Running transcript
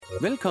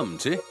Velkommen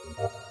til,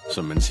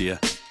 som man siger.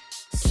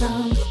 Som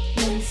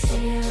man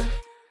siger.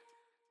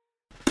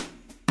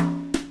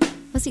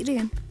 Hvad siger det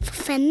igen? For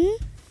fanden.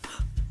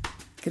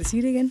 Kan du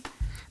sige det igen?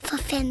 For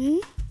fanden.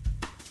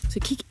 Så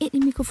kig ind i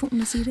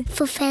mikrofonen og sige det.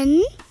 For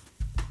fanden.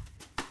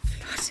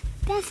 Flot.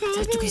 Hvad sagde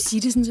Så du kan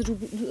sige det sådan, så du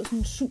lyder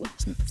sådan sur.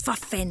 Sådan, for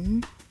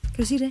fanden. Kan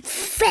du sige det?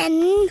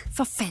 Fanden.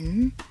 For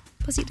fanden.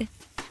 Prøv at sige det.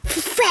 For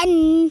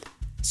fanden.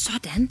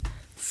 Sådan.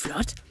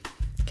 Flot.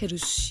 Kan du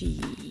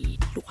sige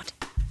lort?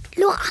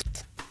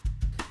 Lort.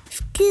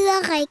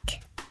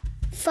 Skiderik.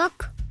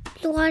 Fuck.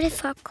 Lorte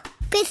fuck.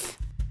 Pis.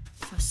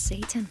 For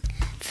satan.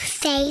 For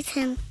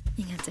satan.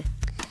 En gang til.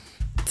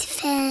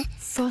 For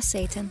For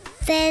satan.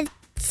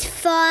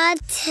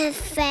 til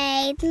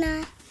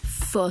fadner.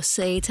 For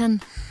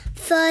satan.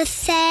 For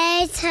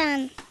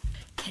satan.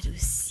 Kan du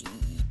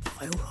sige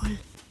røvhul?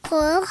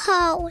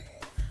 Rødhål.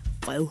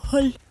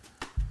 Røvhul.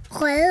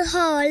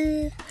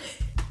 Rødhål.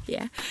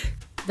 Ja.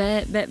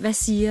 Hvad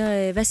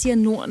siger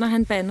Nord, når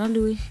han bander,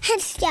 Louis? Han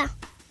siger,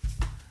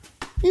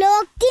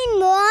 luk din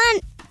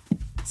mund.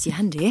 Siger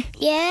han det?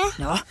 Ja.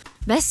 Nå.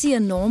 Hvad siger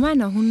Norma,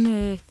 når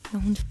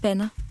hun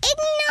bander?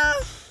 Ikke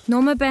noget.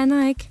 Norma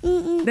bander ikke?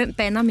 Mm-mm. Hvem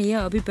bander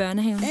mere op i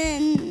børnehaven?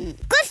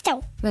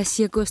 Gustav. Hvad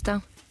siger Gustav?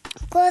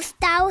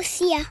 Gustav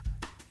siger,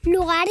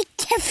 lorte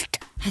kæft.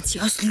 Han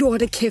siger også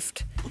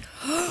lortekæft.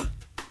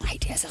 Nej,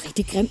 det er altså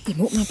rigtig grimt. Det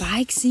må man bare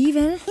ikke sige,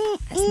 vel?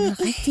 Altså noget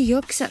rigtig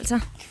juks, altså.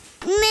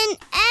 Men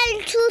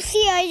altid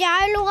siger jeg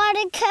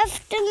lorte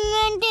kæft,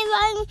 men det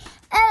var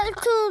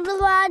altid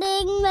var det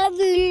ikke med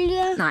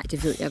vilje. Nej,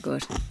 det ved jeg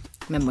godt.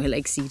 Man må heller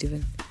ikke sige det,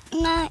 vel?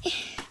 Nej.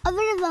 Og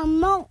ved du hvad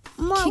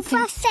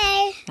morfar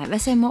sagde? Nej, hvad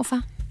sagde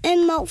morfar?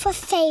 Morfar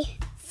sagde,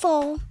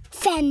 for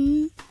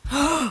fanden.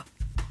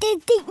 Det er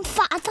din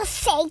far, der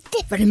sagde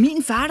det. Var det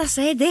min far, der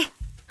sagde det?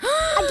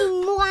 Og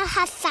din mor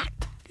har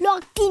sagt,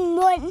 luk din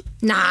mund.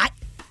 Nej.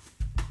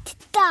 Til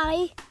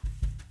dig.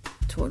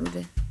 Tror du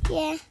det?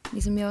 Ja.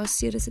 Ligesom jeg også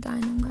siger det til dig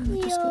nogle gange,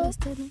 at du Jo. skal være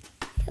stille.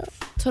 Jo.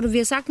 Tror du, vi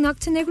har sagt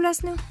nok til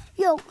Nicolas nu?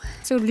 Jo.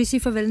 Så kan du lige sige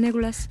farvel,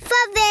 Nicolas.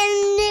 Farvel,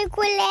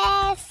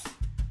 Nicolas.